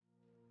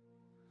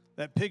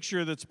That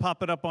picture that's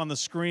popping up on the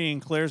screen,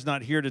 Claire's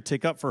not here to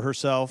take up for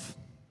herself.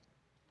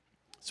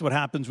 That's what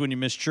happens when you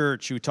miss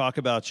church. We talk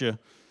about you.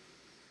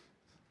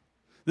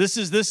 This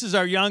is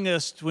our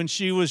youngest when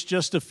she was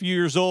just a few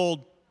years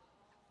old.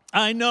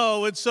 I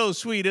know, it's so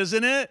sweet,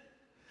 isn't it?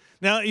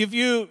 Now, if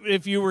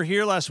you were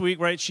here last week,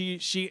 right, she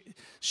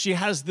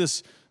has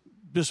this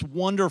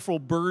wonderful,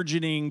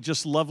 burgeoning,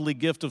 just lovely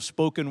gift of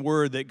spoken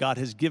word that God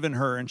has given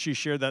her, and she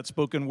shared that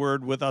spoken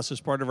word with us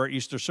as part of our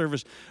Easter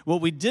service.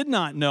 What we did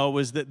not know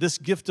is that this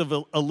gift of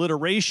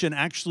alliteration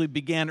actually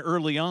began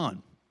early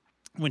on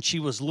when she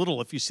was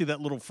little, if you see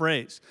that little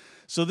phrase.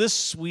 So this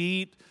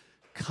sweet,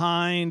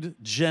 kind,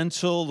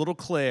 gentle little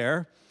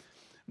Claire,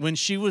 when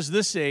she was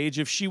this age,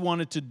 if she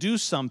wanted to do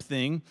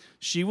something,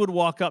 she would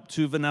walk up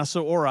to Vanessa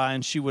or I,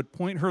 and she would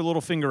point her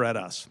little finger at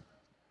us.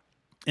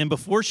 And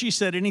before she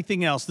said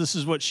anything else, this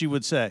is what she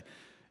would say: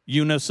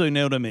 "You no say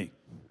no to me."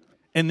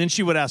 And then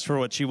she would ask for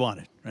what she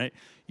wanted, right?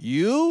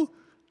 "You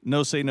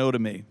no say no to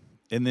me."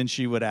 And then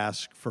she would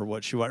ask for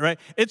what she wanted, right?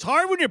 It's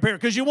hard when you're a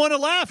parent because you want to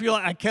laugh. You're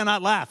like, I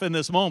cannot laugh in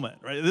this moment,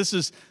 right? This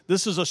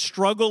is a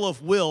struggle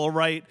of will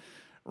right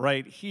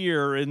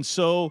here. And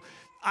so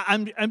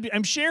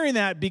I'm sharing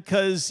that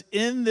because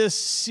in this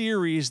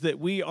series that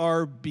we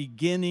are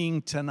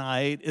beginning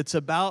tonight, it's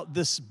about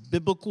this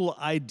biblical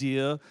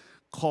idea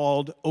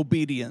called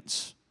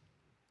obedience.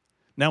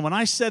 Now, when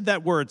I said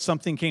that word,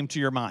 something came to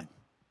your mind.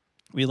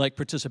 We like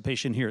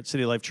participation here at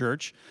City Life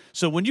Church.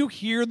 So when you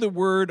hear the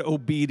word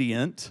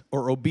obedient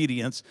or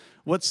obedience,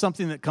 what's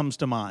something that comes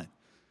to mind?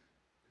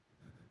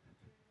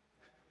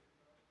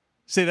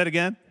 Say that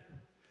again.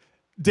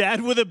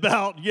 Dad with a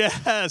belt.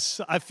 Yes,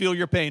 I feel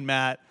your pain,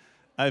 Matt.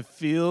 I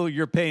feel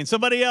your pain.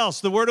 Somebody else,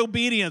 the word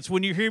obedience,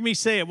 when you hear me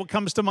say it, what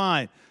comes to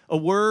mind? A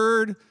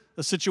word,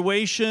 a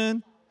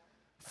situation,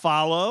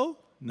 follow.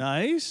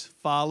 Nice,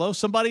 follow.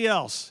 Somebody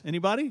else.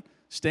 Anybody?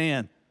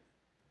 Stan.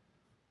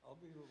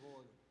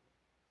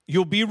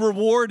 You'll be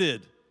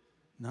rewarded.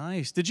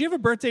 Nice. Did you have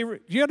a birthday?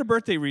 You had a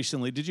birthday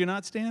recently, did you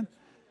not, Stan?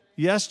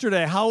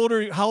 Yesterday. How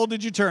old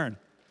did you turn?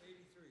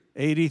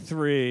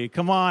 83.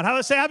 Come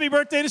on. Say happy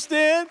birthday to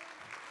Stan.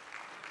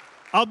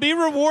 I'll be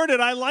rewarded.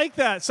 I like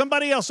that.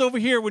 Somebody else over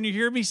here, when you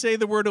hear me say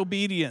the word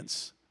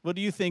obedience, what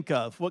do you think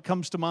of? What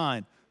comes to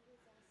mind?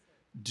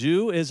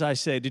 Do as I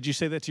say. Did you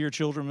say that to your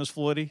children, Miss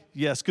Floydie?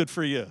 Yes, good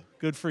for you.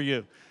 Good for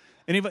you.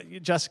 Anybody?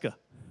 Jessica?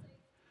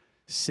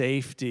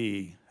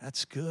 Safety.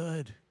 That's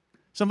good.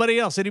 Somebody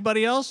else?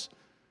 Anybody else?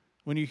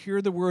 When you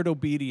hear the word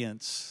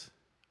obedience,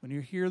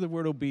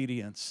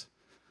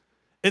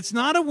 it's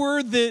not a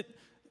word that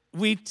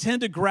we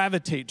tend to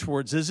gravitate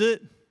towards, is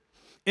it?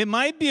 It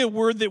might be a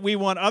word that we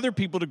want other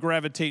people to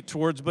gravitate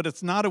towards, but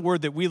it's not a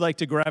word that we like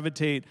to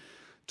gravitate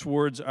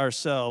towards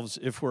ourselves,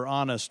 if we're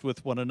honest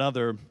with one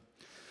another.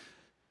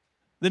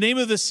 The name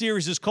of this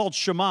series is called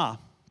Shema.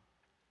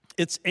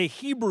 It's a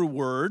Hebrew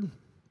word,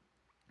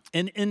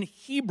 and in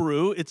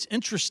Hebrew, it's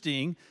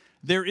interesting,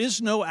 there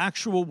is no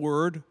actual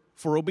word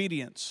for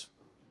obedience.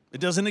 It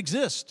doesn't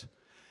exist.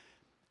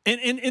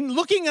 And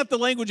looking at the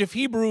language of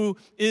Hebrew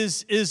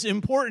is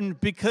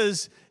important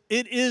because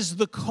it is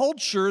the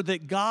culture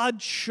that God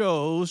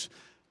chose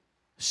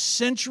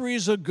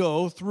centuries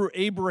ago through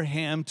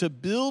Abraham to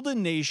build a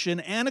nation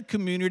and a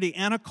community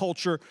and a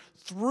culture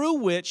through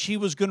which he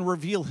was going to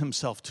reveal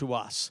himself to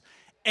us,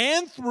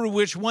 and through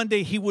which one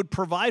day he would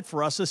provide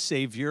for us a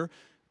Savior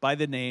by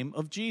the name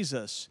of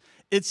Jesus.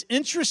 It's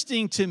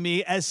interesting to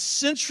me, as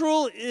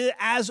central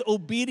as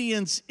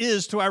obedience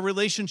is to our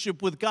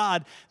relationship with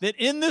God, that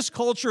in this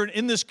culture and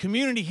in this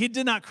community, he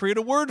did not create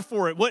a word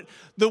for it. What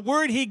the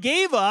word he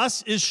gave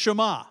us is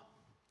Shema.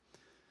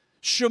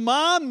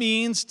 Shema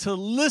means to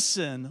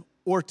listen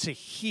or to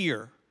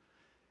hear.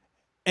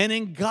 And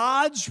in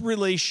God's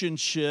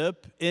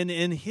relationship and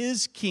in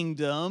his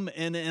kingdom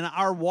and in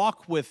our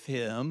walk with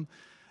him,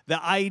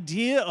 the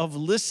idea of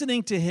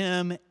listening to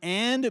him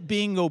and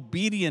being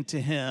obedient to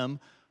him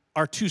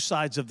are two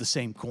sides of the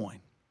same coin.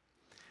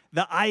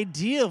 The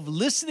idea of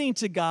listening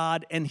to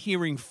God and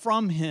hearing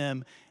from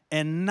him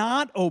and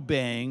not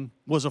obeying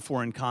was a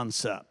foreign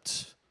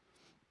concept.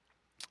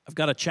 I've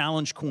got a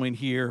challenge coin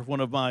here, one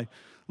of my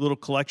little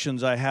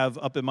collections I have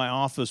up in my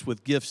office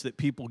with gifts that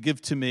people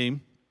give to me.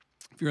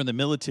 If you're in the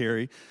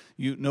military,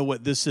 you know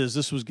what this is.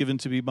 This was given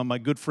to me by my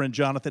good friend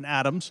Jonathan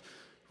Adams,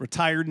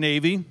 retired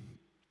Navy.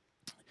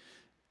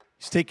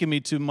 He's taking me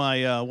to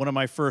my one of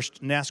my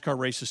first NASCAR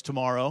races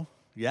tomorrow.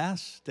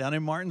 Yes, down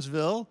in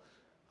Martinsville.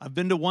 I've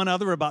been to one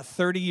other about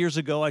 30 years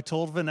ago. I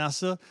told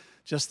Vanessa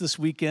just this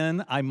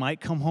weekend I might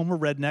come home a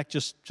redneck.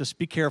 Just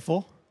be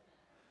careful.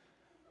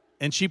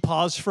 And she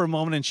paused for a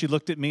moment and she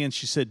looked at me and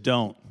she said,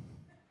 Don't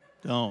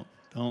do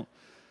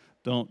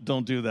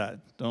that.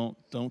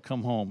 Don't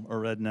come home a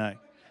redneck.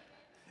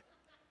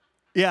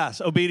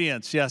 Yes,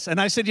 obedience, yes. And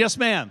I said, yes,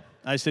 ma'am.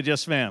 I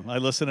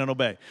listen and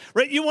obey.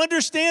 Right? You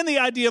understand the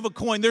idea of a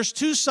coin. There's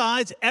two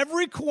sides.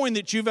 Every coin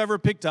that you've ever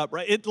picked up,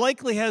 right? It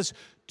likely has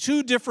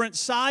two different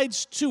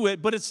sides to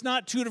it, but it's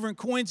not two different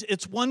coins.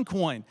 It's one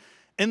coin.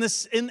 And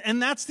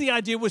that's the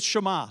idea with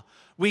Shema.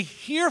 We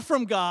hear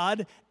from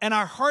God, and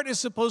our heart is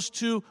supposed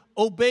to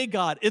obey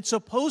God. It's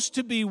supposed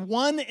to be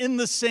one in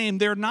the same.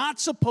 They're not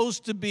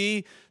supposed to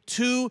be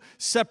two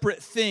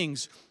separate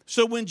things.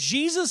 So when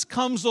Jesus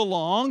comes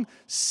along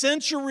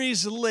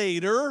centuries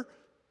later,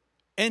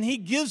 and he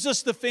gives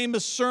us the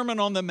famous Sermon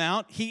on the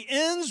Mount, he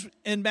ends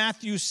in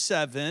Matthew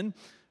 7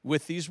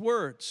 with these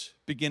words,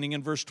 beginning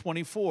in verse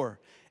 24.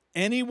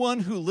 Anyone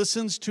who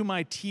listens to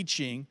my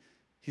teaching,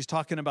 he's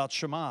talking about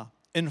Shema,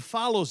 and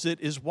follows it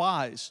is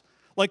wise,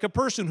 like a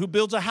person who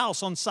builds a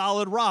house on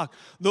solid rock.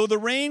 Though the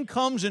rain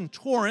comes in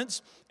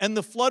torrents and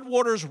the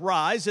floodwaters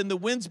rise and the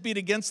winds beat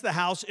against the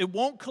house, it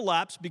won't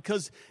collapse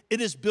because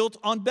it is built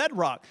on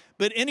bedrock.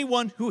 But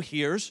anyone who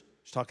hears,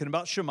 he's talking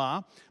about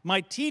Shema,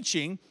 my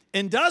teaching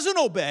and doesn't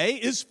obey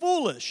is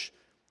foolish,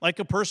 like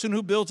a person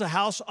who builds a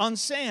house on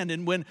sand.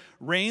 And when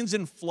rains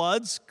and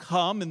floods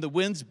come and the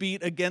winds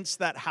beat against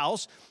that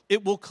house,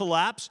 it will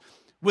collapse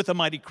with a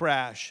mighty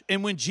crash.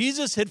 And when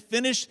Jesus had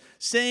finished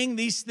saying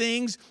these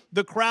things,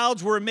 the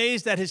crowds were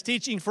amazed at his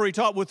teaching, for he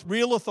taught with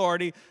real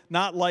authority,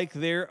 not like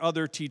their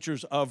other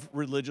teachers of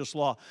religious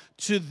law.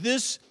 To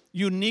this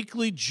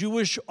uniquely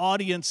Jewish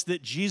audience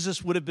that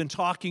Jesus would have been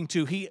talking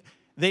to,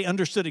 they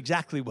understood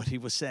exactly what he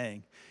was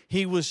saying.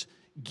 He was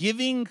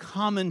giving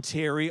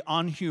commentary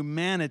on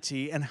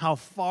humanity and how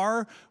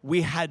far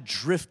we had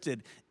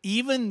drifted.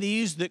 Even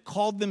these that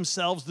called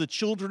themselves the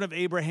children of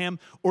Abraham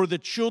or the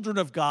children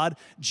of God,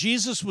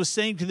 Jesus was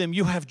saying to them,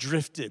 you have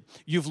drifted.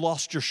 You've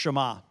lost your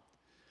Shema.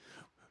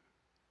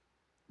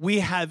 We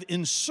have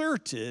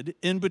inserted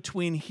in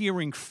between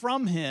hearing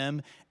from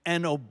him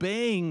and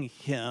obeying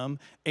him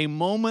a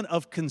moment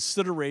of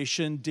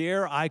consideration,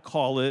 dare I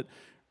call it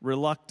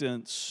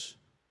reluctance.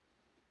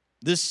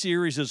 This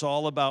series is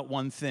all about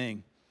one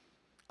thing.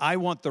 I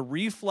want the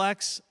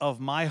reflex of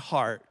my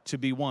heart to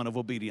be one of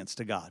obedience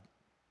to God.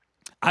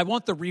 I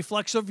want the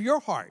reflex of your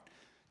heart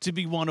to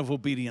be one of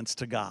obedience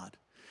to God.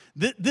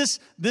 This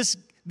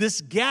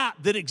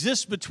gap that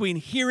exists between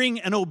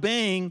hearing and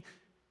obeying,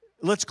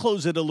 let's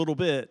close it a little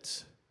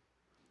bit.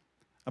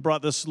 I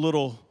brought this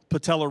little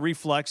patella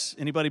reflex.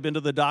 Anybody been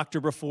to the doctor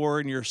before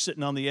and you're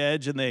sitting on the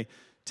edge and they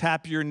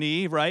tap your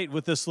knee, right,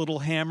 with this little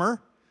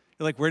hammer?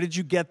 You're like, where did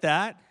you get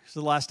that? So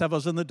the last time I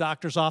was in the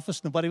doctor's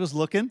office, nobody was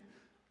looking.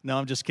 No,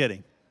 I'm just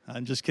kidding.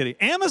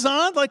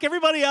 Amazon, like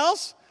everybody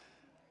else.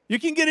 You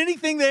can get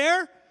anything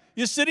there.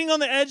 You're sitting on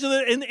the edge of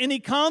and he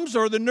comes,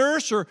 or the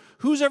nurse, or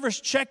who's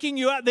ever's checking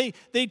you out.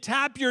 They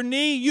tap your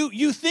knee.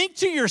 You think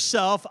to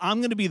yourself, I'm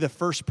going to be the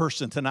first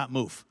person to not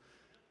move,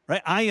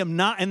 right? I am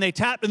not. And they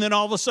tap, and then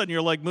all of a sudden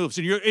your leg moves,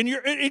 and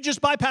it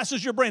just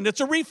bypasses your brain. It's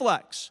a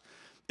reflex.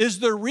 Is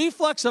the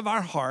reflex of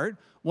our heart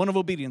one of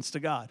obedience to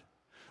God?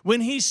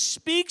 When he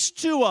speaks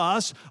to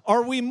us,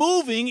 are we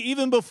moving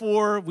even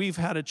before we've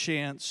had a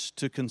chance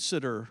to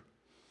consider?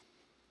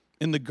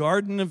 In the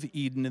Garden of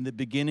Eden, in the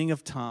beginning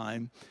of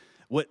time,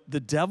 what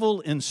the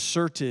devil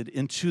inserted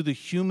into the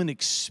human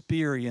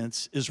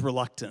experience is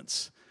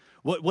reluctance.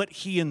 What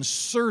he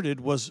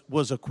inserted was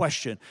a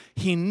question.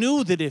 He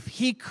knew that if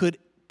he could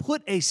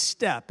put a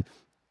step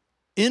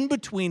in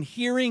between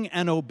hearing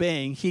and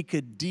obeying, he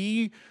could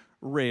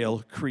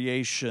derail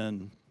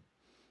creation.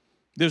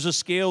 There's a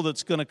scale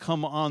that's going to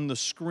come on the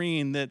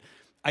screen that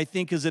I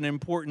think is an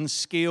important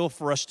scale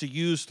for us to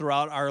use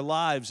throughout our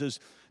lives as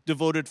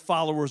devoted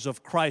followers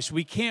of Christ.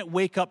 We can't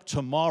wake up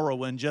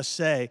tomorrow and just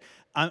say,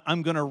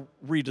 I'm going to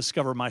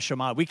rediscover my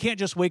Shema. We can't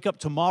just wake up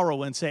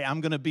tomorrow and say,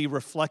 I'm going to be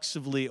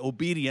reflexively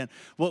obedient.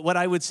 What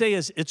I would say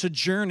is it's a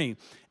journey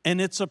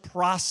and it's a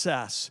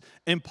process.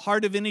 And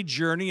part of any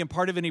journey and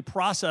part of any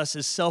process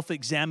is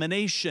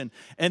self-examination.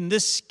 And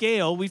this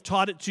scale, we've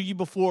taught it to you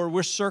before.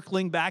 We're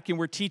circling back and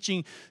we're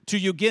teaching to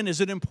you again, is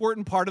an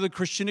important part of the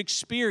Christian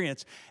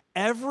experience.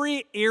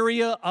 Every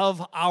area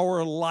of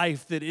our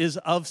life that is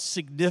of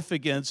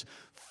significance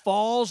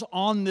falls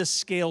on this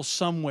scale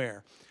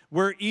somewhere.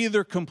 We're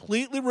either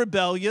completely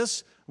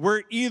rebellious,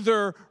 we're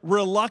either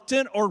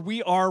reluctant, or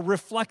we are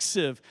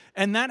reflexive.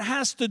 And that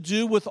has to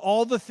do with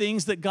all the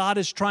things that God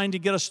is trying to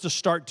get us to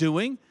start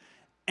doing.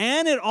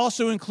 And it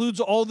also includes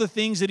all the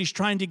things that he's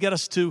trying to get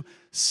us to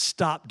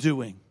stop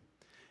doing.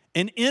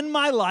 And in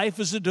my life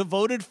as a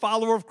devoted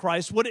follower of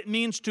Christ, what it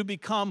means to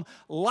become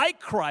like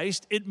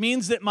Christ, it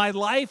means that my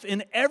life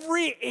in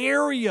every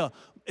area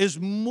is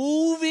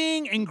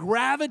moving and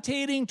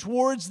gravitating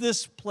towards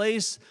this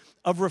place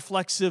of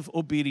reflexive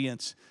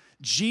obedience.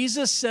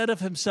 Jesus said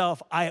of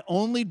himself, I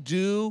only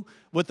do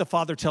what the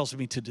Father tells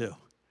me to do.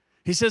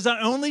 He says,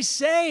 I only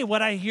say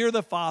what I hear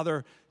the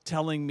Father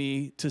telling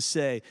me to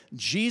say.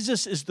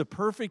 Jesus is the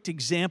perfect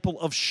example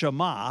of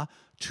Shema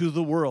to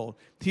the world.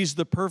 He's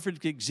the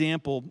perfect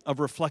example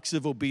of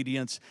reflexive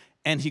obedience,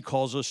 and he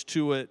calls us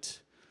to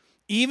it.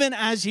 Even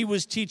as he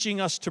was teaching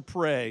us to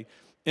pray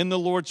in the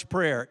Lord's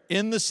Prayer,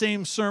 in the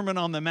same Sermon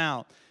on the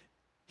Mount,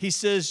 he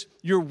says,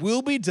 your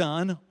will be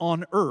done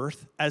on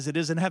earth as it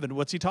is in heaven.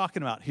 What's he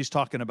talking about? He's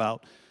talking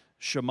about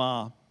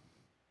Shema.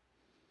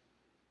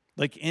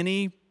 Like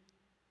any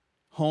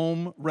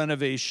home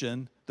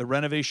renovation, the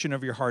renovation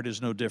of your heart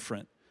is no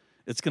different.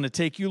 It's going to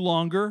take you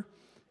longer.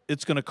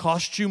 it's going to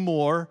cost you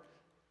more,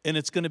 and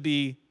it's going to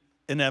be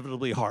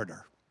inevitably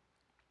harder.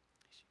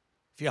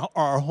 If you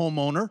are a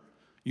homeowner,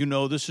 you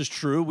know this is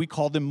true. We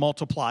call them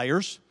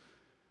multipliers.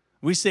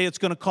 We say it's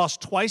going to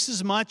cost twice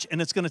as much,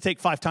 and it's going to take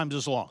 5 times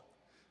as long.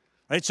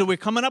 Right? So we're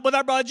coming up with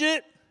our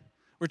budget.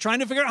 We're trying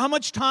to figure out how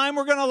much time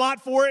we're going to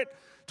allot for it.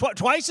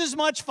 Twice as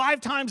much,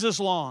 5 times as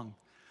long.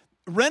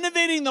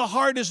 Renovating the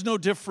heart is no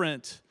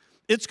different.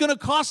 It's going to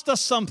cost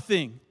us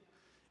something.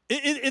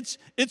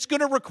 It's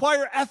going to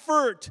require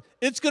effort.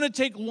 It's going to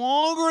take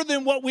longer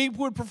than what we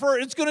would prefer.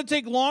 It's going to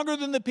take longer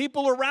than the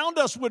people around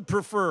us would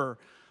prefer.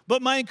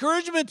 But my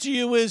encouragement to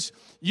you is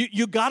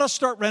you got to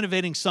start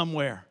renovating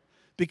somewhere,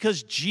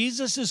 because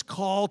Jesus'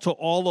 call to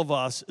all of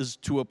us is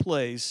to a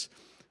place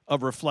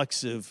of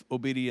reflexive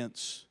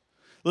obedience.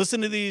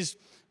 Listen to these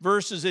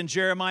verses in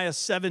Jeremiah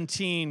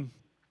 17,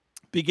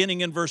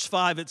 beginning in verse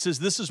 5. It says,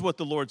 "This is what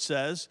the Lord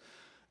says,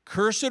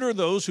 cursed are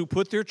those who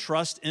put their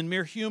trust in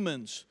mere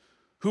humans,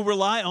 who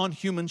rely on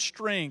human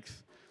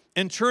strength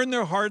and turn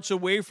their hearts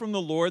away from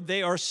the Lord.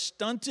 They are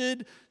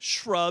stunted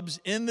shrubs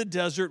in the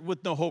desert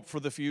with no hope for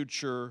the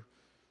future.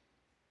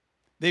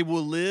 They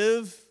will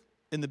live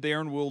in the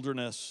barren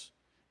wilderness,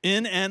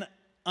 in an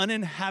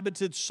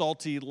uninhabited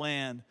salty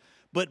land.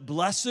 But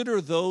blessed are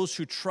those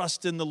who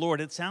trust in the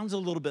Lord." It sounds a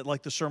little bit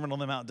like the Sermon on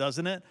the Mount,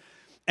 doesn't it?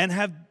 "And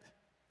have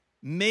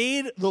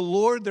made the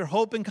Lord their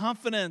hope and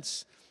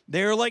confidence.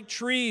 They are like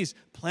trees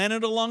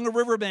planted along a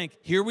riverbank."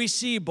 Here we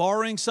see,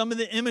 borrowing some of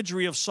the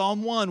imagery of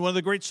Psalm 1, one of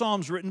the great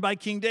psalms written by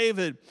King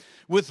David,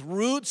 "with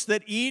roots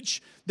that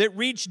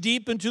reach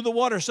deep into the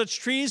water. Such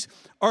trees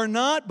are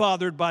not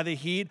bothered by the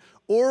heat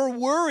or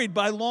worried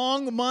by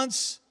long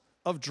months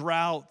of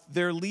drought.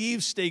 Their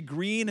leaves stay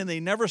green and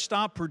they never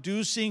stop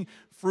producing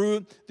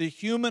fruit. The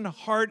human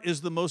heart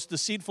is the most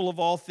deceitful of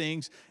all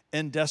things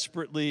and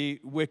desperately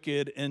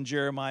wicked." And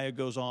Jeremiah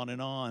goes on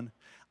and on.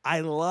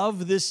 I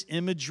love this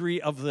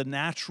imagery of the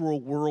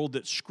natural world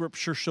that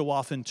Scripture so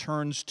often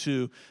turns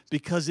to,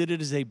 because it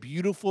is a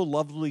beautiful,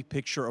 lovely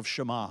picture of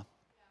Shema.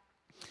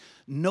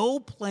 No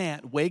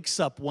plant wakes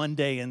up one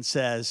day and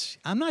says,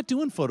 "I'm not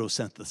doing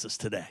photosynthesis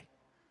today."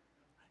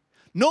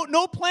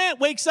 No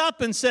plant wakes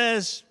up and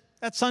says,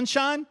 "That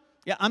sunshine,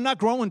 yeah, I'm not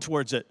growing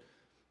towards it.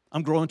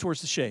 I'm growing towards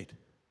the shade."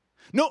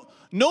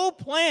 No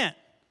plant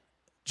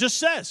just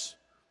says,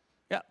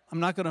 "Yeah,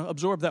 I'm not going to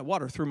absorb that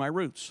water through my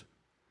roots."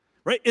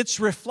 Right? It's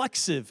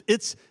reflexive.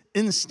 It's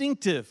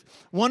instinctive.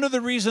 One of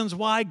the reasons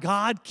why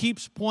God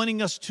keeps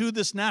pointing us to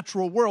this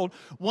natural world,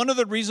 one of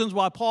the reasons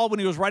why Paul, when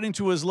he was writing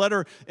to his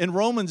letter in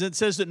Romans, it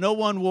says that no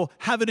one will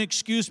have an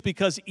excuse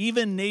because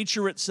even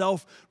nature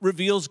itself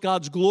reveals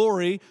God's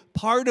glory.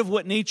 Part of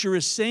what nature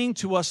is saying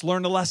to us,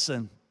 learn a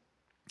lesson.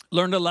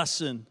 Learn a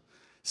lesson.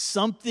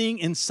 Something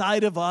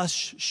inside of us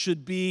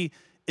should be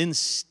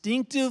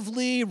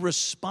instinctively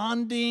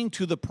responding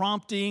to the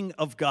prompting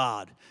of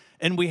God.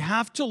 And we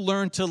have to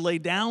learn to lay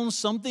down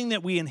something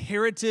that we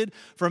inherited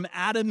from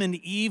Adam and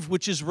Eve,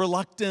 which is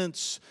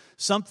reluctance.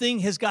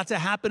 Something has got to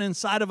happen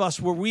inside of us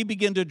where we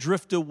begin to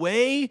drift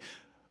away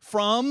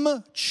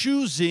from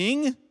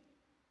choosing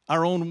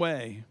our own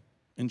way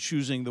and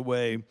choosing the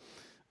way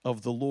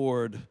of the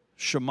Lord.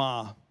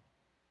 Shema.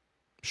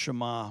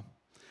 Shema.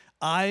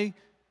 I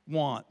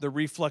want the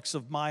reflex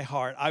of my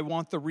heart, I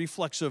want the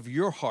reflex of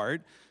your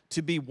heart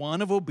to be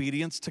one of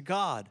obedience to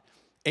God.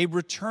 A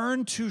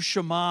return to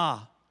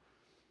Shema.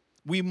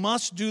 We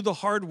must do the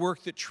hard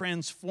work that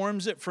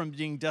transforms it from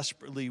being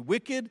desperately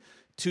wicked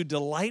to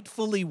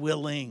delightfully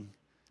willing.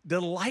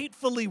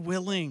 Delightfully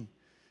willing.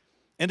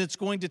 And it's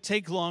going to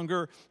take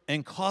longer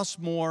and cost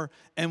more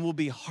and will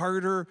be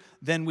harder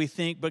than we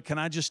think. But can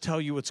I just tell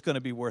you, it's going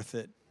to be worth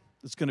it.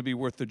 It's going to be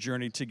worth the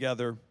journey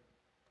together.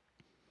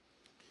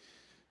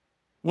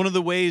 One of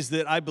the ways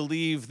that I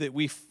believe that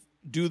we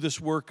do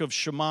this work of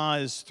Shema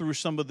is through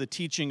some of the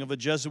teaching of a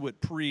Jesuit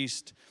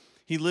priest.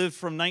 He lived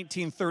from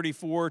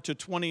 1934 to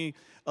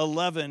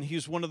 2011.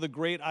 He's one of the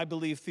great, I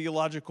believe,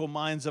 theological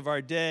minds of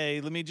our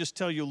day. Let me just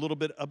tell you a little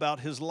bit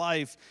about his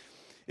life.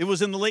 It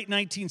was in the late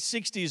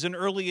 1960s and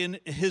early in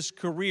his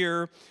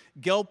career,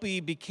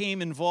 Gelpi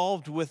became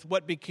involved with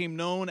what became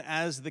known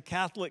as the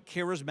Catholic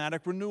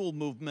Charismatic Renewal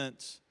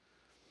Movement.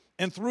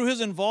 And through his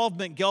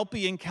involvement,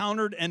 Gelpi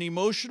encountered an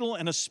emotional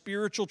and a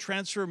spiritual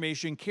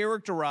transformation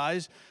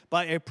characterized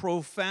by a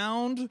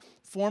profound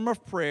form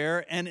of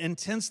prayer and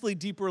intensely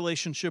deep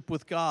relationship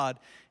with God.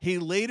 He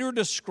later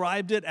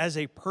described it as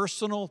a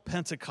personal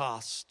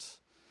Pentecost.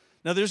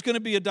 Now, there's going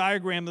to be a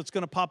diagram that's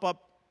going to pop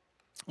up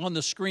on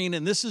the screen,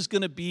 and this is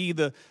going to be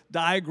the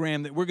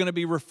diagram that we're going to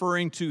be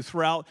referring to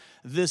throughout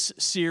this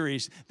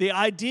series. The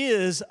idea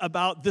is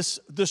about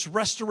this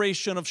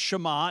restoration of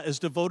Shema as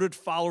devoted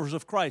followers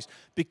of Christ,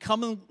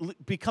 becoming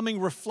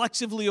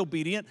reflexively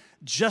obedient,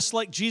 just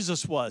like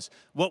Jesus was.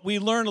 What we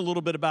learn a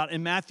little bit about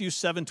in Matthew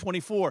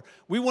 7:24.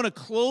 We want to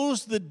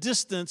close the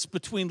distance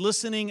between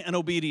listening and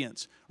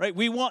obedience, right?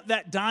 We want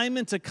that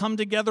diamond to come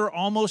together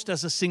almost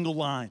as a single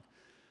line.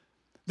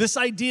 This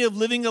idea of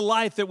living a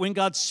life that when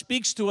God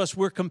speaks to us,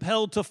 we're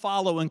compelled to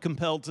follow and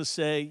compelled to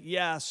say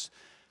yes.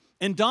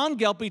 And Don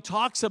Gelpi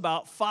talks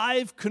about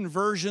 5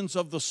 conversions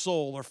of the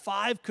soul or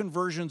 5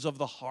 conversions of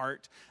the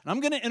heart. And I'm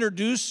going to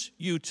introduce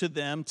you to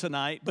them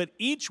tonight, but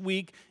each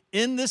week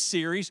in this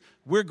series,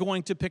 we're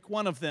going to pick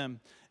one of them.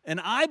 And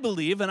I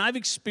believe, and I've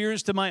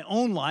experienced in my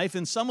own life,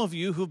 and some of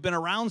you who've been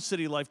around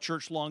City Life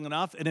Church long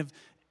enough and have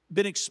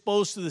been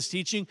exposed to this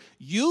teaching,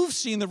 you've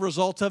seen the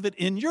result of it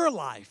in your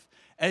life.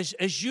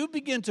 As you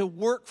begin to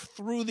work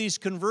through these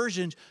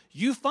conversions,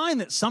 you find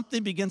that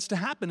something begins to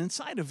happen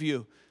inside of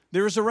you.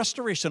 There is a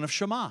restoration of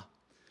Shema.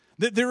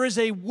 That there is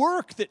a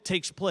work that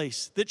takes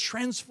place that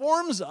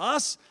transforms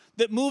us,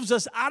 that moves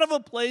us out of a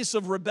place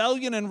of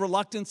rebellion and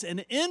reluctance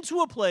and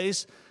into a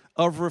place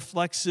of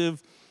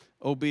reflexive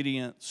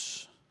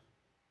obedience.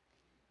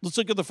 Let's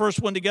look at the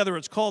first one together.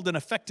 It's called an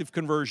affective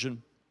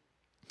conversion.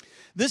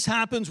 This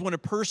happens when a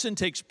person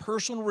takes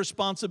personal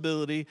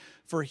responsibility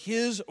for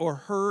his or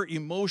her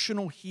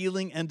emotional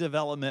healing and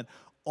development.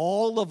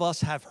 All of us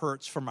have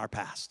hurts from our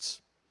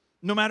pasts,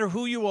 no matter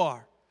who you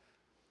are.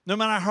 No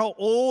matter how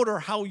old or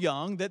how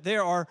young, that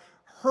there are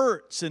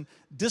hurts and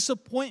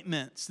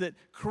disappointments that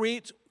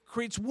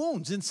creates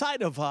wounds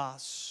inside of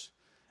us.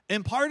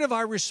 And part of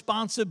our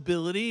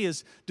responsibility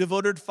as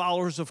devoted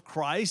followers of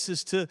Christ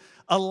is to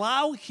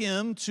allow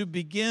Him to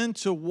begin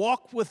to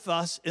walk with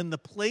us in the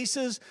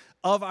places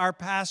of our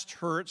past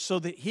hurts so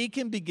that He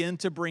can begin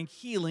to bring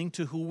healing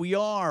to who we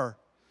are.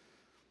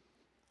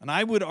 And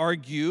I would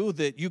argue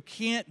that you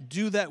can't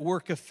do that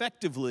work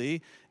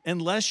effectively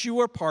unless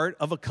you are part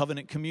of a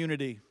covenant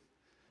community.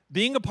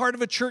 Being a part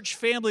of a church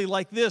family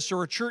like this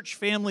or a church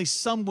family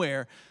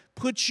somewhere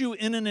puts you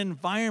in an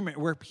environment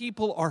where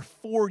people are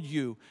for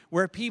you,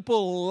 where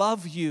people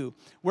love you,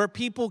 where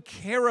people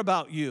care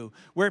about you,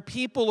 where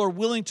people are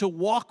willing to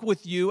walk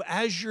with you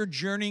as you're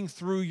journeying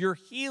through your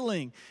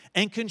healing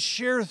and can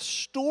share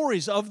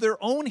stories of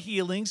their own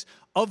healings,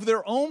 of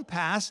their own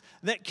past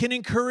that can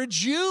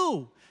encourage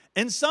you.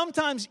 And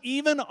sometimes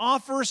even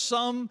offer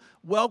some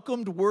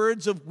welcomed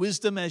words of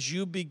wisdom as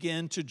you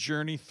begin to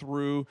journey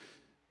through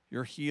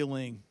your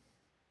healing.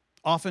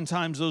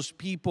 Oftentimes those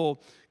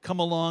people come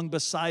along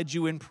beside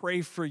you and pray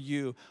for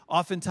you.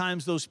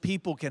 Oftentimes those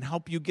people can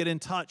help you get in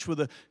touch with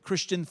a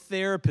Christian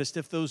therapist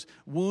if those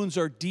wounds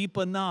are deep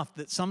enough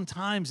that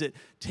sometimes it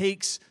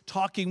takes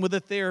talking with a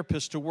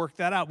therapist to work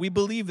that out. We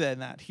believe in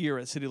that here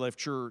at City Life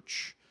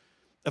Church.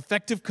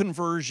 Effective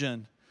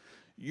conversion.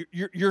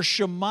 Your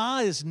Shema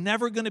is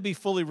never going to be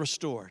fully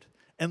restored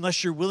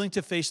unless you're willing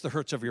to face the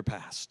hurts of your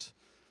past.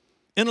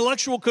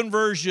 Intellectual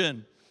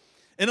conversion.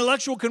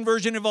 Intellectual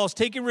conversion involves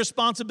taking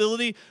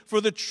responsibility for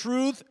the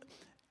truth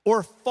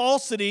or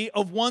falsity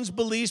of one's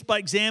beliefs by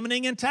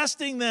examining and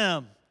testing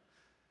them.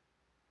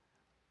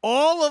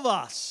 All of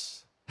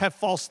us have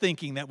false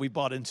thinking that we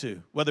bought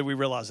into, whether we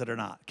realize it or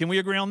not. Can we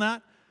agree on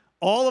that?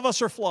 All of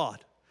us are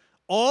flawed.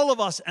 All of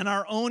us in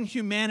our own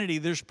humanity,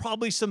 there's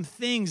probably some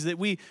things that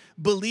we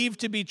believe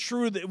to be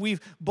true that we've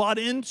bought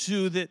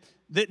into that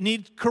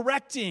need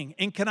correcting.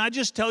 And can I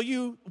just tell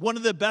you, one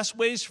of the best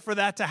ways for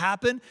that to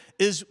happen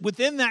is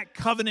within that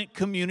covenant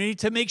community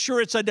to make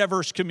sure it's a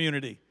diverse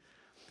community.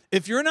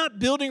 If you're not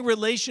building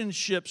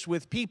relationships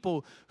with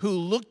people who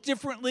look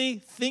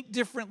differently, think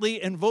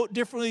differently, and vote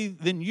differently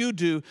than you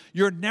do,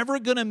 you're never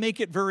going to make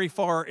it very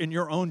far in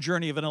your own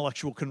journey of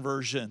intellectual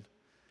conversion.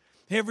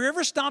 Have you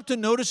ever stopped to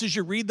notice as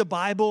you read the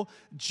Bible,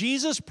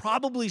 Jesus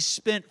probably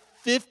spent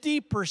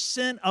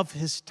 50% of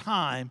his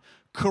time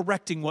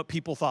correcting what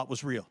people thought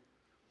was real,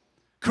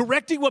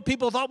 correcting what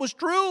people thought was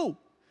true,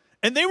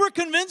 and they were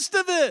convinced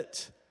of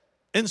it.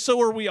 And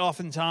so are we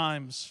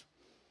oftentimes.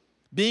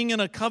 Being in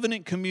a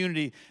covenant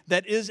community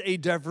that is a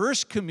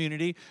diverse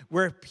community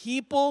where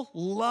people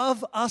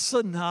love us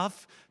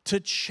enough to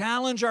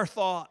challenge our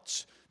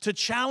thoughts, to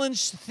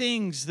challenge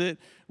things that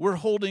we're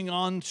holding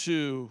on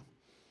to.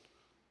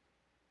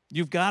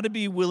 You've got to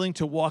be willing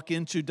to walk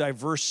into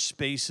diverse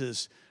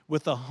spaces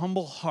with a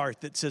humble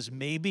heart that says,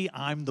 maybe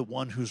I'm the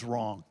one who's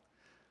wrong.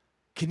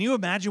 Can you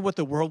imagine what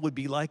the world would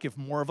be like if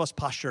more of us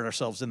postured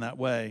ourselves in that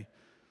way?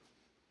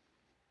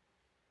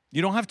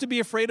 You don't have to be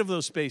afraid of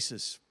those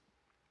spaces.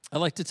 I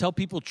like to tell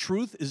people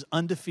truth is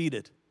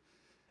undefeated.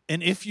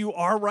 And if you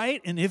are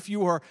right and if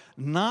you are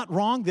not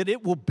wrong, that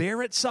it will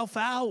bear itself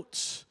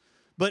out.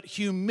 But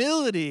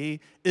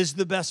humility is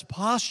the best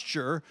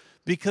posture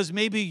because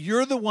maybe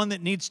you're the one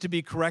that needs to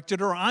be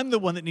corrected or I'm the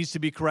one that needs to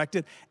be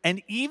corrected.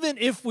 And even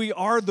if we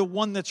are the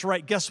one that's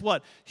right, guess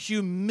what?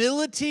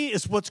 Humility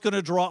is what's going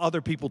to draw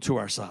other people to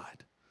our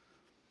side.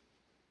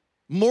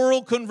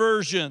 Moral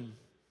conversion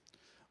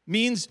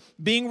means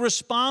being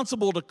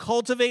responsible to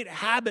cultivate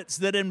habits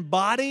that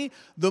embody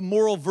the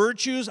moral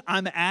virtues.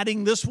 I'm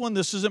adding this one.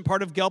 This isn't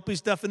part of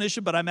Gelpi's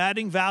definition, but I'm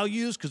adding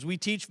values because we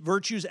teach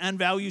virtues and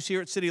values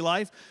here at City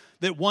Life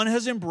that one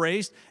has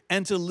embraced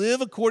and to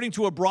live according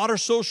to a broader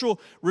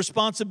social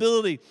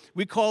responsibility.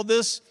 We call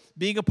this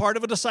being a part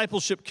of a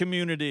discipleship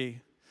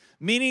community,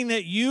 meaning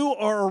that you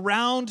are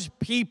around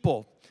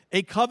people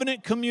a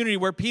covenant community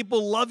where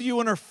people love you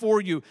and are for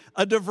you,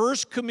 a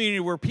diverse community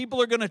where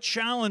people are going to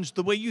challenge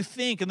the way you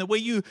think and the way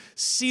you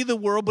see the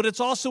world, but it's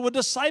also a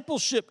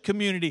discipleship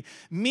community,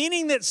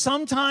 meaning that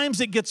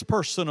sometimes it gets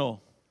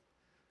personal.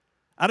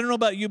 I don't know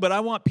about you, but I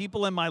want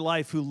people in my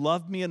life who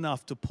love me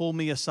enough to pull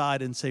me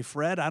aside and say,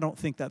 Fred, I don't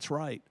think that's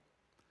right.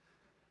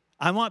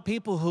 I want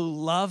people who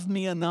love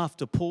me enough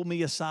to pull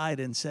me aside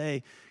and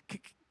say,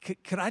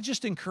 could I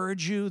just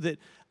encourage you that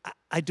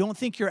I don't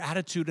think your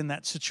attitude in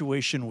that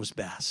situation was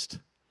best?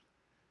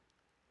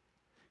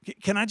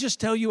 Can I just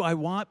tell you, I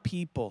want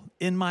people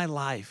in my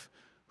life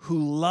who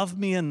love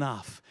me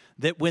enough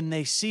that when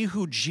they see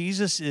who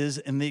Jesus is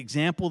and the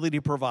example that he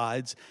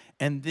provides,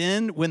 and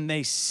then when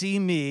they see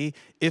me,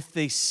 if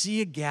they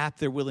see a gap,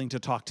 they're willing to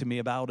talk to me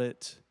about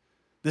it.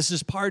 This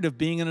is part of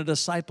being in a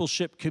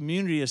discipleship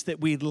community, is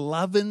that we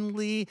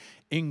lovingly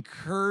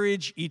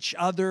encourage each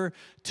other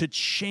to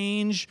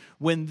change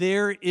when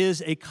there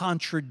is a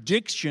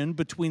contradiction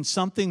between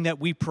something that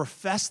we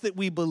profess that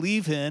we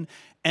believe in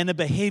and a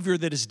behavior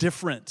that is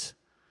different.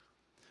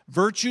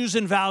 Virtues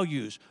and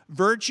values.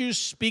 Virtues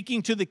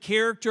speaking to the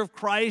character of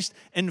Christ,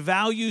 and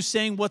values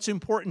saying what's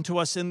important to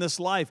us in this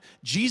life.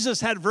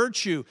 Jesus had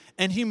virtue,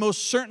 and he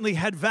most certainly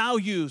had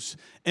values.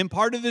 And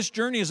part of this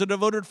journey as a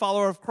devoted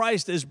follower of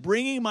Christ is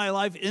bringing my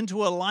life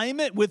into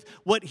alignment with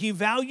what he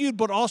valued,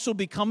 but also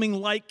becoming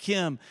like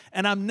him.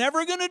 And I'm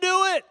never going to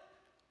do it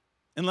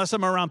unless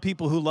I'm around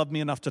people who love me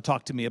enough to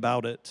talk to me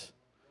about it.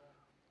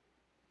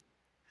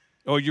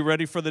 Oh, you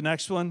ready for the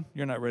next one?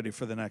 You're not ready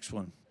for the next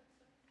one.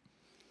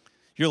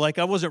 You're like,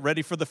 I wasn't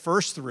ready for the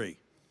first three.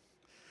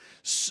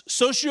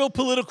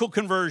 Sociopolitical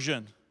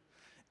conversion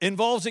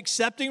involves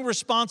accepting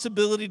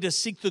responsibility to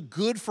seek the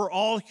good for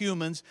all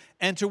humans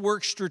and to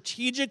work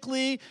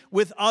strategically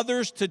with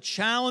others to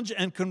challenge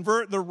and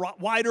convert the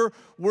wider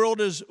world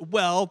as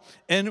well.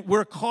 And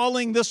we're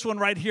calling this one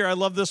right here, I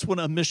love this one,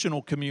 a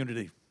missional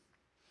community.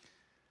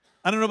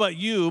 I don't know about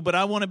you, but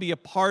I want to be a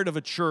part of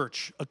a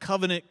church, a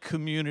covenant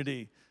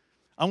community.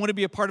 I want to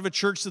be a part of a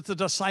church that's a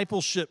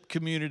discipleship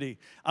community.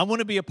 I want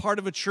to be a part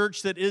of a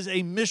church that is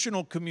a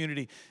missional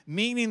community,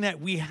 meaning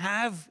that we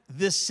have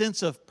this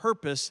sense of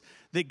purpose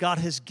that God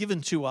has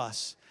given to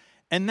us.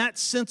 And that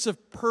sense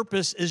of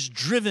purpose is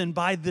driven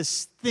by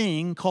this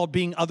thing called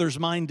being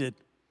others-minded.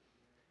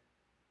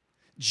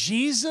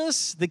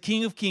 Jesus, the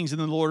King of Kings and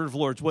the Lord of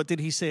Lords, what did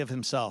he say of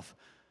himself?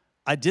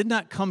 I did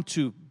not come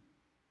to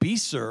be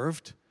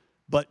served,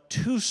 but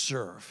to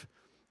serve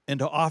and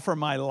to offer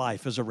my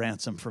life as a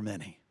ransom for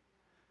many.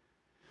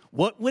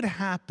 What would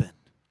happen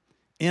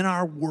in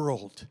our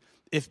world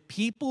if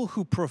people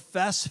who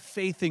profess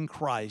faith in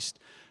Christ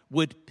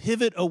would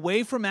pivot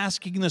away from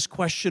asking this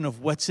question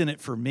of what's in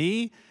it for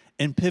me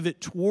and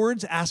pivot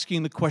towards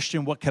asking the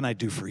question, what can I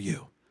do for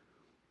you?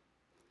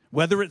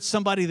 Whether it's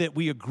somebody that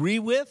we agree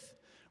with,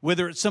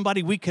 whether it's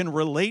somebody we can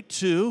relate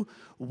to,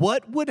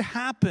 what would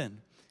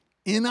happen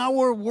in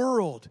our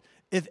world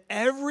if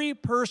every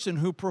person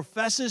who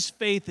professes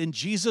faith in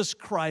Jesus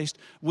Christ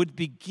would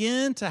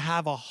begin to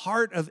have a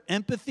heart of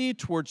empathy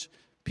towards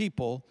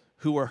people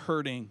who are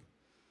hurting?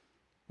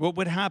 What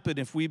would happen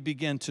if we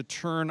begin to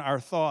turn our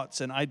thoughts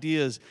and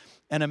ideas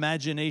and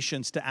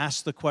imaginations to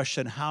ask the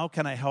question, how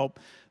can I help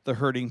the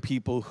hurting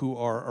people who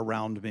are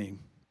around me?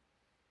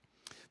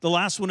 The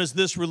last one is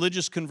this,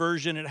 religious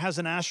conversion. It has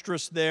an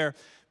asterisk there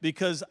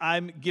because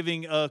I'm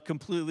giving a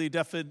completely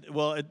definite,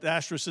 well, the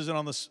asterisk isn't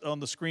on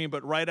the screen,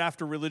 but right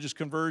after religious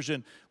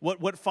conversion,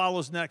 what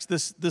follows next?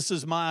 This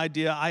is my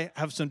idea. I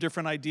have some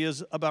different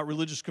ideas about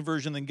religious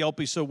conversion than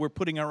Gelpi, so we're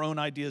putting our own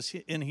ideas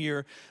in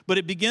here. But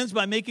it begins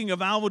by making a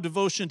vow of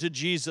devotion to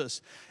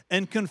Jesus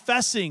and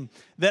confessing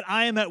that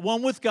I am at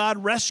one with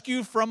God,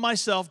 rescued from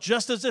myself,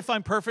 just as if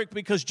I'm perfect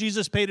because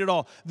Jesus paid it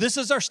all. This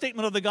is our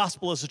statement of the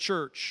gospel as a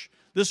church.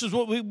 This is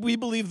what we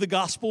believe the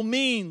gospel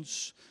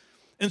means.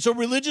 And so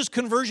religious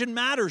conversion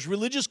matters.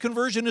 Religious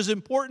conversion is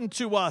important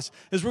to us,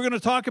 as we're going to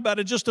talk about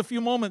in just a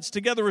few moments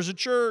together as a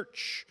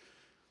church.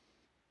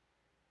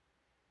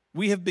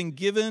 We have been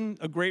given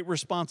a great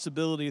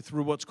responsibility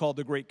through what's called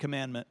the Great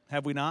Commandment,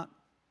 have we not?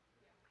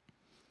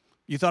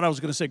 You thought I was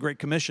going to say Great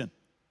Commission,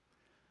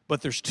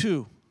 but there's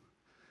two.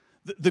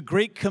 The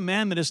Great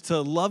Commandment is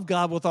to love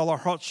God with all our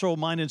heart, soul,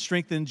 mind, and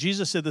strength. And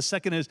Jesus said the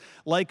second is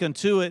like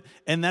unto it,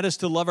 and that is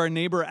to love our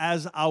neighbor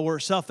as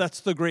ourselves. That's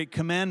the Great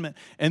Commandment.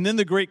 And then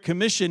the Great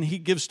Commission he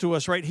gives to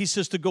us, right? He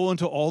says to go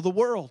into all the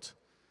world.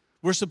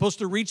 We're supposed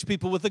to reach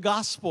people with the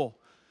gospel.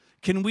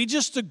 Can we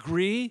just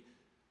agree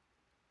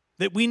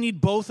that we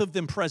need both of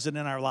them present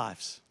in our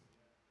lives?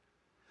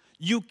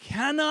 You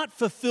cannot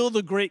fulfill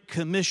the Great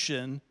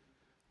Commission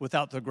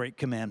without the Great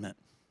Commandment.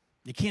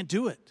 You can't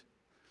do it.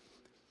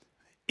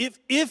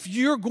 If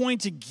you're going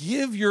to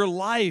give your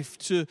life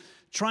to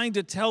trying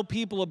to tell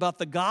people about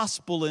the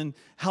gospel and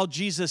how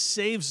Jesus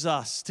saves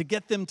us, to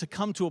get them to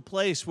come to a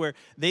place where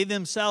they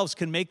themselves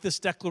can make this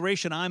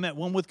declaration, I'm at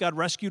one with God,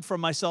 rescued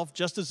from myself,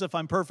 just as if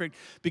I'm perfect,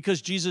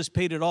 because Jesus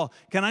paid it all.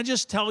 Can I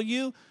just tell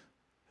you,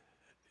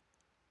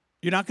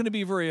 you're not going to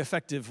be very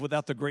effective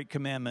without the Great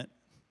Commandment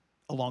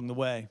along the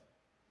way.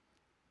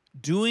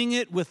 doing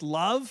it with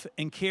love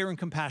and care and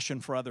compassion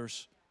for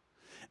others.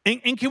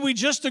 And can we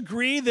just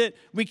agree that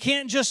we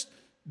can't just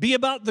be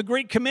about the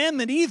great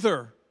commandment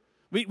either?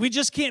 We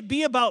just can't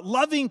be about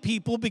loving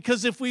people,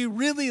 because if we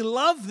really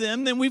love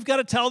them, then we've got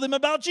to tell them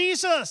about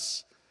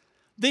Jesus.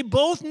 They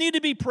both need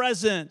to be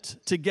present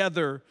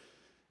together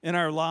in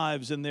our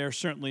lives, and they're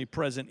certainly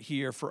present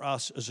here for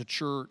us as a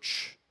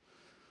church.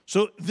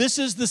 So this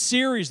is the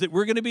series that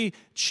we're going to be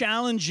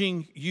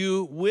challenging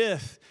you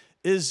with,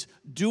 is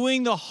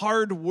doing the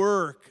hard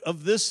work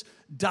of this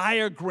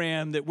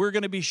diagram that we're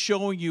going to be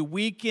showing you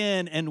week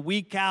in and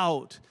week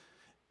out.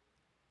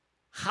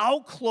 How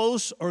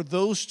close are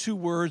those two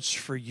words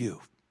for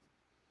you?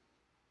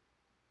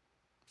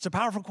 It's a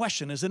powerful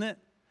question, isn't it?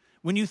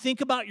 When you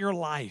think about your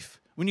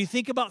life, when you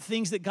think about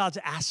things that God's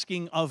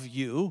asking of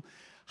you,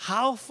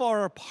 how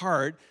far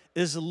apart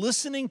is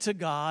listening to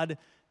God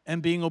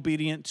and being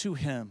obedient to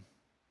Him?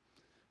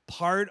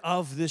 Part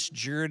of this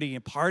journey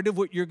and part of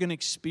what you're going to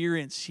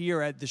experience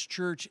here at this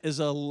church is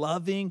a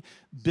loving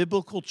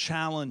biblical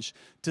challenge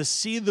to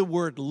see the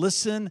word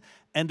listen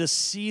and to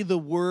see the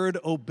word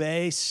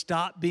obey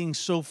stop being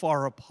so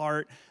far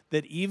apart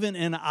that even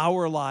in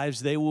our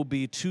lives they will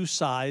be two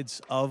sides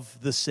of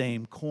the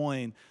same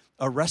coin,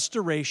 a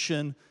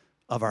restoration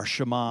of our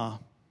Shema.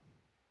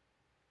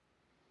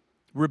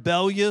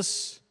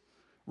 Rebellious,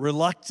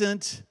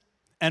 reluctant,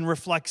 and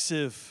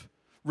reflexive.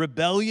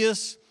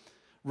 Rebellious,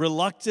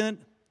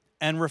 reluctant,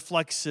 and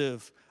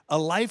reflexive. A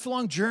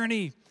lifelong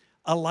journey,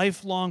 a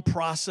lifelong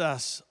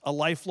process, a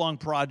lifelong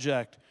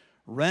project.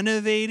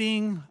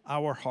 Renovating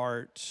our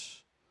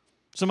hearts.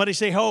 Somebody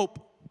say hope.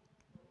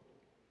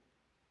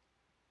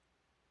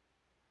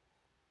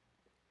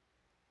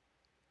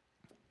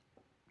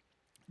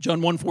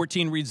 John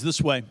 1:14 reads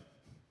this way.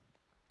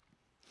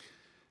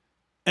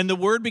 And the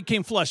Word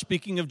became flesh,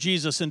 speaking of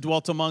Jesus, and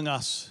dwelt among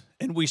us.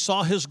 And we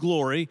saw His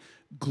glory,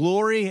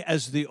 glory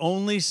as the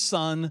only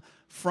Son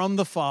from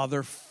the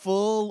Father,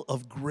 full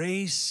of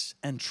grace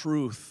and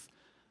truth.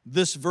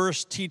 This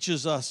verse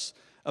teaches us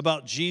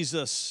about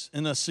Jesus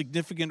in a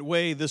significant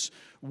way. This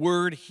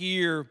word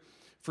here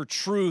for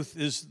truth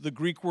is the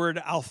Greek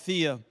word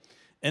aletheia.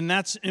 And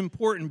that's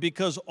important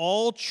because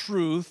all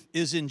truth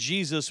is in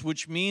Jesus,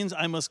 which means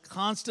I must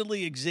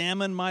constantly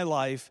examine my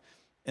life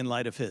in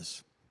light of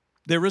His.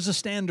 There is a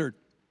standard.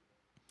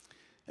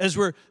 As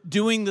we're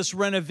doing this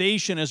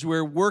renovation, as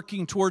we're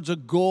working towards a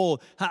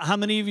goal, how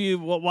many of you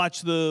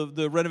watch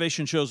the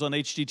renovation shows on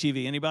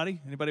HGTV? Anybody?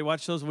 Anybody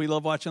watch those? We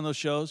love watching those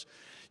shows.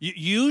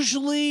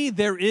 Usually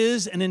there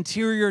is an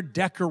interior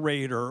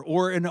decorator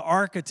or an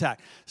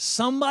architect.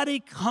 Somebody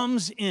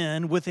comes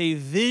in with a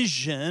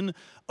vision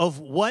of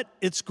what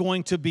it's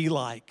going to be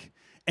like.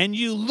 And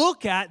you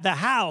look at the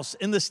house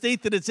in the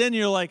state that it's in, and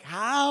you're like,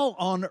 how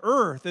on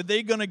earth are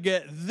they going to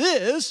get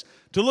this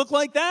to look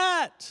like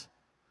that?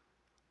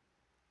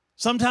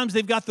 Sometimes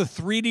they've got the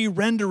 3D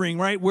rendering,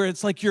 right, where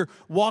it's like you're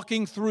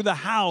walking through the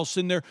house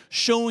and they're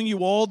showing you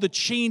all the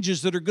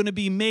changes that are going to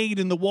be made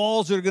and the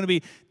walls that are going to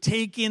be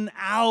taken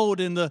out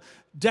and the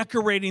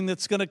decorating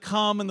that's going to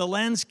come and the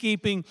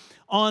landscaping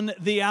on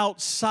the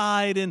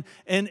outside.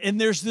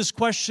 And there's this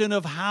question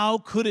of how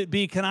could it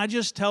be? Can I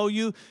just tell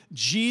you,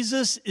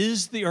 Jesus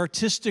is the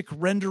artistic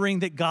rendering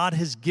that God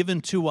has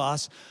given to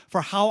us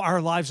for how our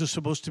lives are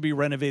supposed to be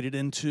renovated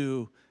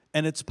into.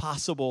 And it's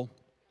possible.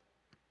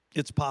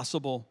 It's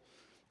possible.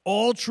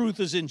 All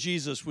truth is in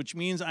Jesus, which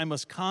means I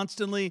must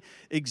constantly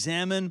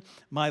examine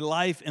my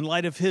life in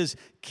light of His.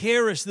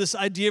 Charis, this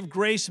idea of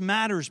grace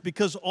matters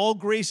because all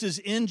grace is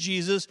in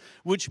Jesus,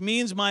 which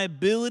means my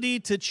ability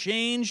to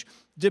change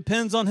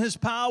depends on His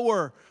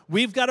power.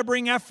 We've got to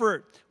bring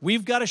effort.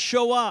 We've got to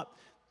show up.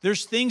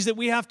 There's things that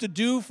we have to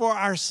do for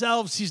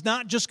ourselves. He's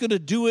not just going to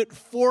do it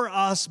for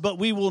us, but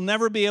we will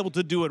never be able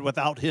to do it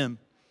without Him.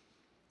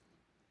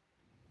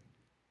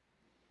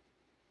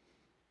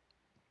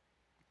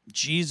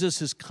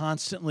 Jesus is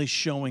constantly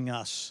showing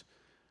us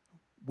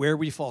where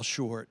we fall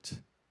short,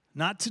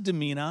 not to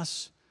demean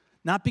us,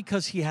 not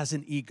because He has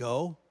an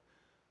ego,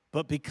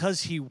 but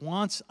because He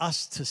wants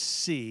us to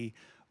see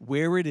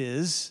where it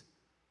is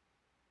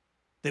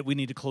that we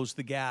need to close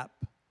the gap.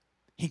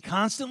 He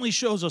constantly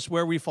shows us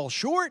where we fall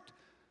short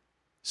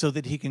so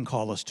that He can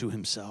call us to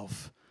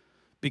Himself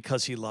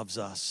because He loves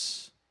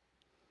us.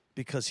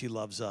 Because He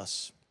loves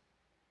us.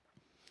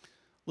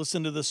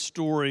 Listen to this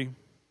story.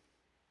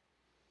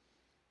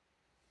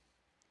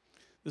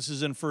 This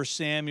is in 1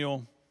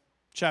 Samuel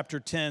chapter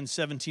 10,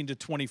 17 to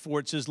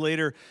 24. It says,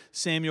 later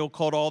Samuel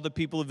called all the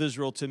people of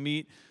Israel to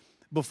meet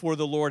before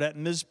the Lord at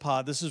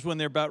Mizpah. This is when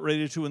they're about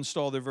ready to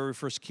install their very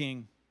first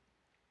king.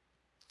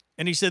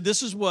 And he said,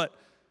 this is what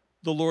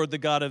the Lord, the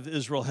God of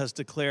Israel, has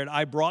declared.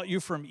 I brought you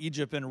from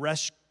Egypt and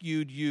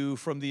rescued you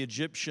from the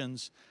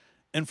Egyptians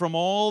and from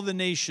all the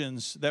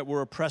nations that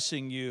were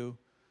oppressing you.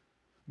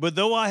 But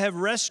though I have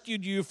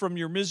rescued you from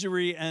your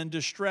misery and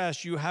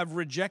distress, you have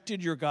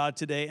rejected your God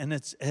today and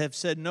have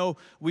said, no,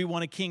 we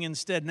want a king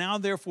instead. Now,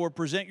 therefore,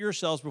 present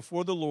yourselves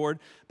before the Lord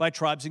by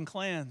tribes and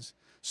clans.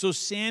 So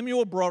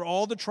Samuel brought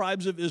all the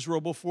tribes of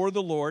Israel before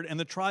the Lord, and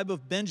the tribe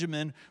of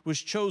Benjamin was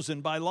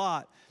chosen by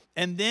lot.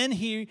 And then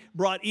he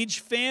brought each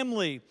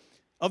family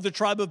of the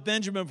tribe of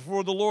Benjamin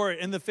before the Lord,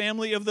 and the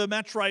family of the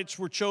Metrites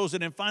were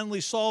chosen. And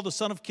finally, Saul, the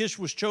son of Kish,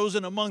 was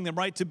chosen among them,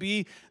 right, to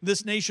be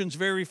this nation's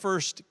very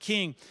first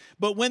king.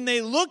 But when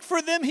they looked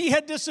for them, he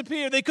had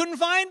disappeared. They couldn't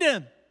find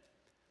him.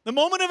 The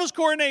moment of his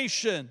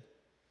coronation,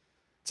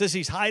 it says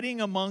he's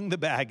hiding among the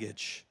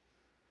baggage.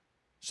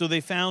 So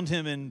they found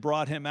him and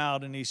brought him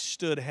out, and he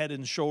stood head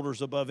and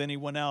shoulders above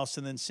anyone else.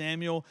 And then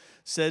Samuel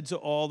said to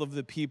all of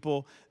the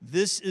people,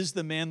 "This is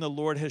the man the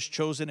Lord has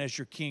chosen as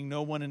your king.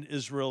 No one in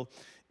Israel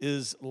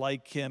is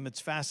like him."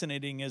 It's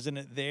fascinating, isn't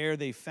it? There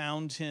they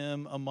found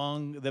him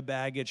among the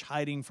baggage,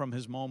 hiding from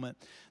his moment.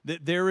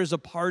 That there is a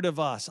part of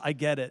us, I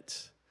get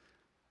it.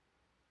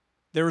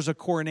 There is a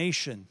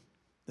coronation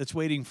that's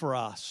waiting for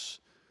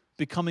us,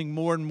 becoming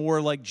more and more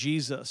like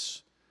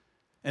Jesus.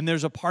 And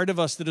there's a part of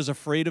us that is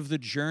afraid of the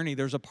journey.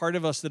 There's a part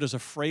of us that is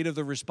afraid of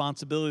the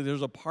responsibility.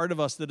 There's a part of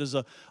us that is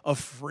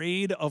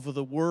afraid of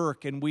the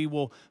work, and we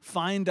will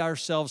find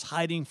ourselves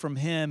hiding from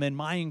him. And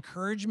my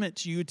encouragement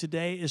to you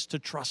today is to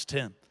trust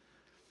him.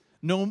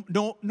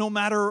 No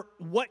matter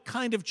what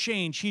kind of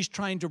change he's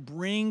trying to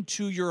bring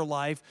to your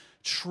life,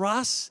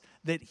 trust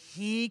that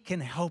he can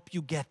help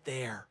you get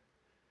there.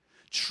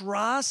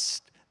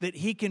 Trust that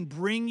he can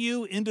bring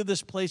you into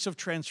this place of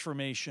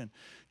transformation.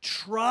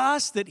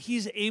 Trust that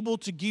he's able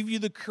to give you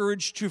the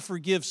courage to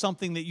forgive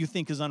something that you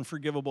think is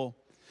unforgivable.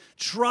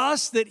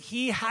 Trust that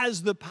he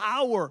has the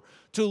power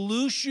to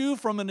loose you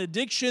from an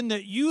addiction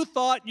that you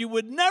thought you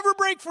would never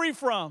break free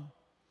from.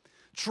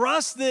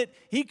 Trust that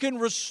he can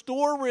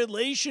restore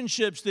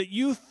relationships that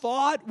you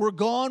thought were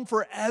gone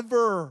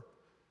forever.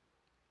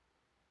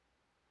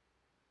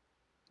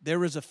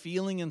 There is a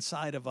feeling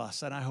inside of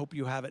us, and I hope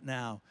you have it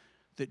now,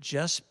 that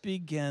just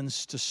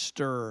begins to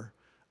stir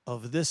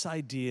of this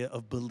idea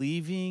of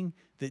believing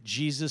that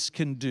Jesus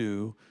can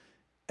do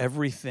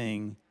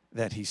everything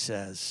that he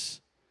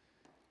says.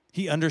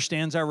 He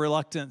understands our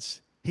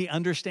reluctance. He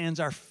understands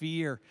our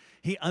fear.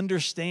 He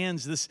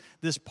understands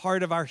this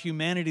part of our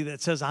humanity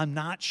that says, I'm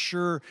not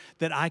sure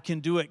that I can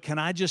do it. Can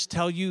I just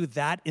tell you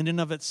that in and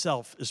of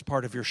itself is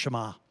part of your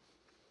Shema?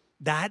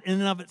 That in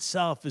and of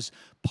itself is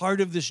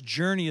part of this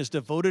journey as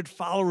devoted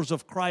followers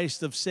of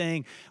Christ, of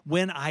saying,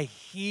 when I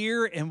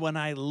hear and when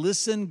I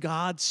listen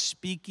God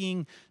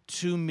speaking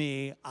to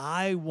me,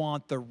 I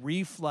want the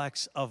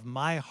reflex of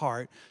my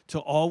heart to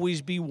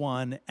always be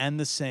one and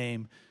the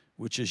same,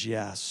 which is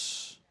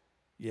yes,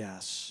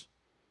 yes.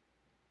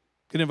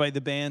 I'm going to invite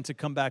the band to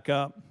come back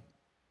up.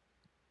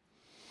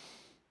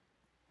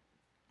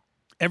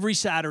 Every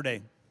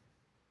Saturday,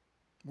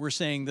 we're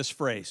saying this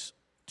phrase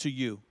to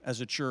you as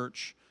a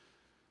church.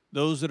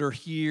 Those that are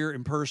here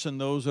in person,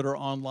 those that are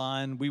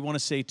online, we want to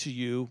say to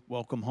you,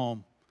 welcome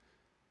home.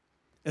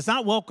 It's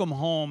not welcome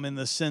home in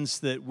the sense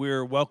that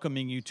we're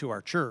welcoming you to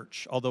our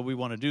church, although we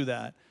want to do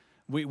that.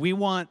 We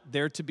want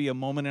there to be a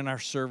moment in our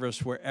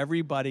service where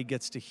everybody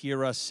gets to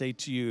hear us say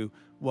to you,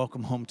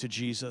 welcome home to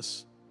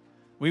Jesus.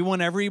 We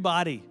want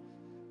everybody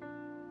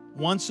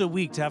once a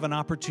week to have an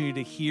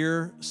opportunity to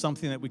hear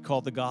something that we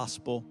call the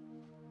gospel.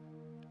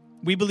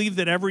 We believe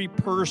that every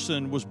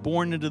person was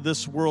born into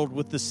this world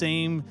with the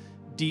same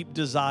deep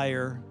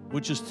desire,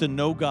 which is to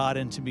know God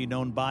and to be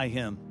known by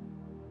him.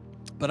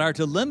 But our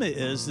dilemma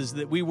is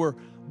that we were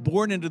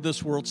born into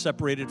this world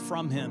separated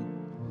from him.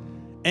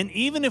 And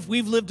even if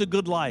we've lived a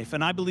good life,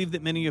 and I believe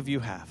that many of you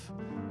have,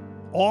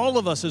 all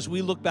of us, as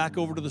we look back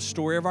over to the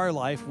story of our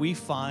life, we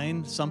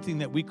find something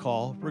that we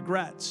call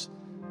regrets.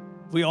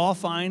 We all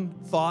find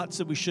thoughts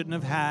that we shouldn't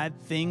have had,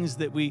 things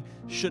that we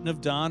shouldn't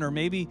have done, or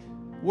maybe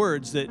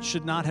words that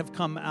should not have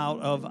come out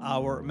of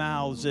our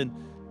mouths. And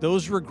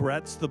those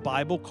regrets, the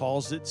Bible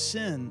calls it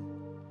sin.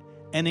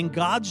 And in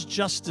God's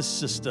justice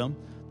system,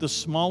 the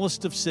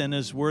smallest of sin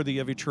is worthy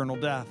of eternal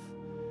death.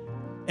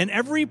 And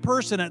every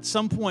person at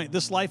some point,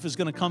 this life is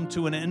going to come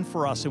to an end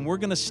for us, and we're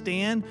going to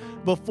stand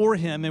before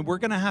him, and we're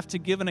going to have to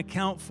give an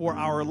account for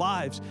our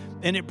lives.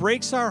 And it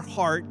breaks our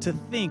heart to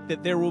think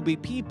that there will be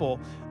people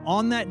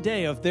on that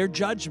day of their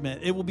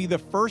judgment. It will be the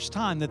first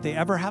time that they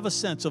ever have a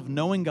sense of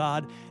knowing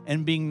God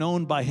and being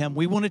known by him.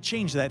 We want to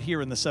change that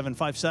here in the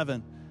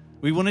 757.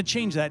 We want to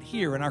change that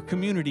here in our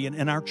community and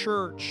in our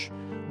church.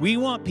 We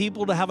want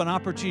people to have an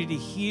opportunity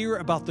to hear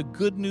about the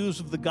good news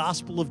of the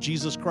gospel of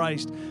Jesus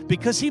Christ,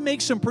 because he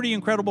makes some pretty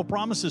incredible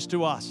promises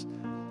to us.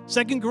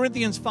 2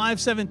 Corinthians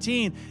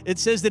 5:17, it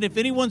says that if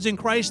anyone's in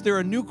Christ, they're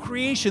a new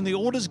creation. The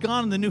old is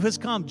gone and the new has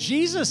come.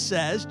 Jesus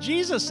says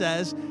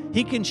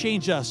he can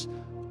change us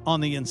on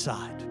the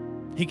inside.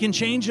 He can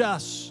change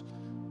us.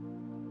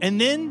 And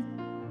then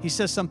he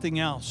says something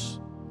else,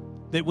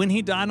 that when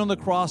he died on the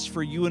cross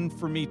for you and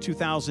for me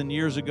 2,000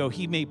 years ago,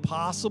 he made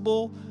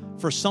possible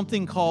for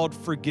something called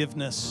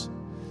forgiveness,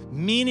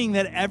 meaning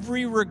that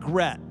every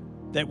regret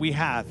that we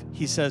have,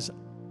 he says,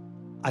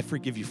 I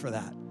forgive you for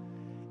that.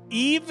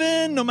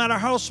 Even no matter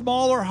how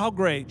small or how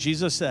great,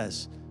 Jesus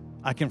says,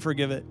 I can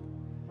forgive it.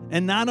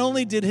 And not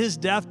only did his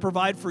death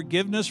provide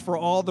forgiveness for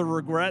all the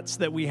regrets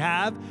that we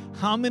have,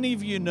 how many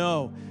of you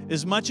know,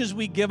 as much as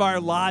we give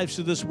our lives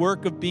to this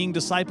work of being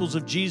disciples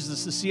of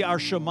Jesus to see our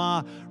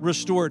Shema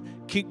restored,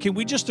 can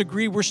we just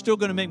agree we're still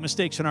going to make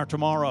mistakes in our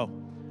tomorrow?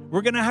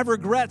 We're going to have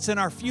regrets in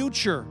our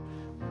future.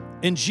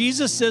 And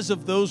Jesus says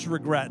of those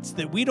regrets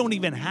that we don't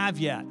even have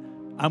yet,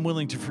 I'm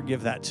willing to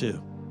forgive that too.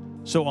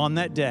 So on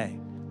that day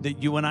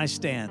that you and I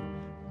stand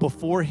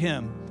before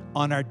him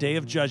on our day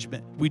of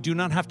judgment, we do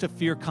not have to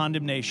fear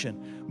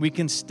condemnation. We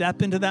can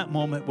step into that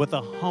moment with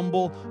a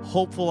humble,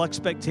 hopeful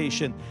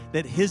expectation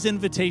that his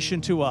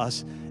invitation to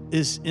us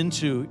is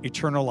into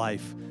eternal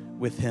life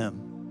with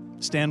him.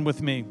 Stand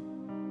with me.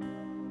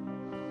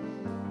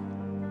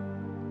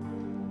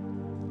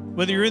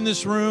 Whether you're in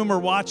this room or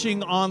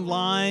watching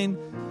online,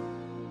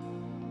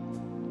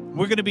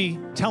 we're going to be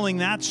telling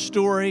that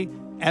story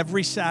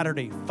every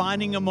Saturday,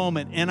 finding a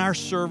moment in our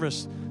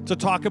service to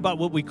talk about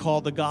what we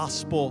call the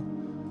gospel,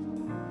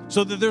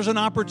 so that there's an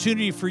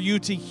opportunity for you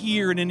to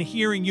hear, and in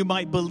hearing you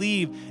might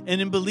believe, and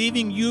in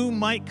believing you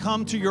might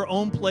come to your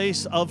own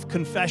place of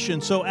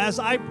confession. So as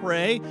I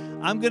pray,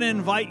 I'm going to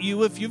invite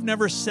you, if you've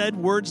never said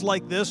words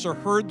like this or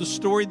heard the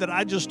story that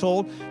I just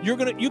told,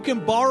 you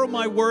can borrow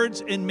my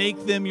words and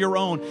make them your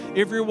own.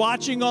 If you're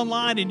watching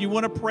online and you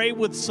want to pray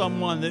with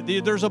someone,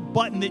 there's a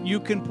button that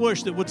you can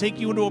push that will take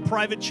you into a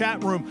private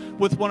chat room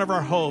with one of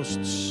our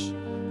hosts.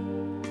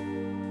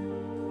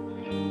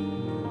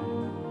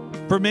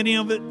 For many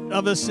of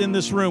us in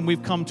this room,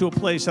 we've come to a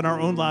place in our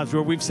own lives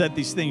where we've said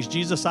these things.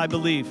 Jesus, I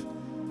believe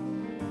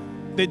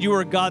that you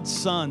are God's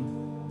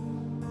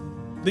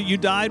Son, that you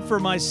died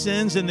for my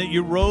sins, and that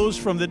you rose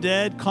from the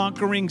dead,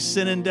 conquering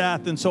sin and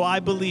death. And so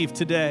I believe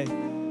today,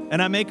 and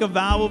I make a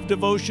vow of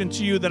devotion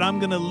to you that I'm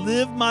going to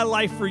live my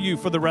life for you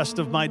for the rest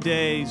of my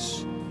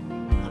days.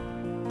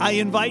 I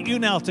invite you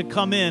now to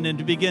come in and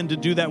to begin to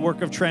do that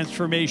work of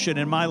transformation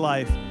in my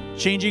life,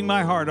 changing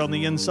my heart on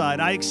the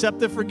inside. I accept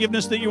the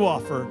forgiveness that you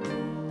offer,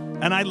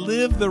 and I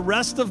live the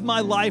rest of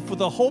my life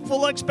with a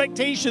hopeful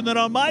expectation that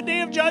on my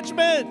day of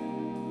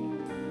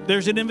judgment,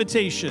 there's an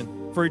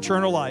invitation for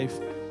eternal life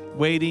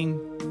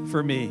waiting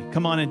for me.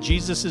 Come on, in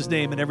Jesus'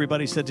 name, and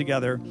everybody said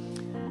together,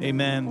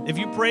 amen. If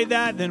you pray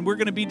that, then we're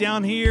going to be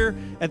down here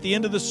at the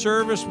end of the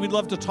service. We'd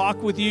love to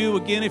talk with you.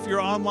 Again, if you're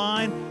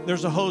online,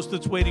 there's a host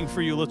that's waiting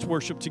for you. Let's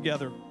worship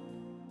together.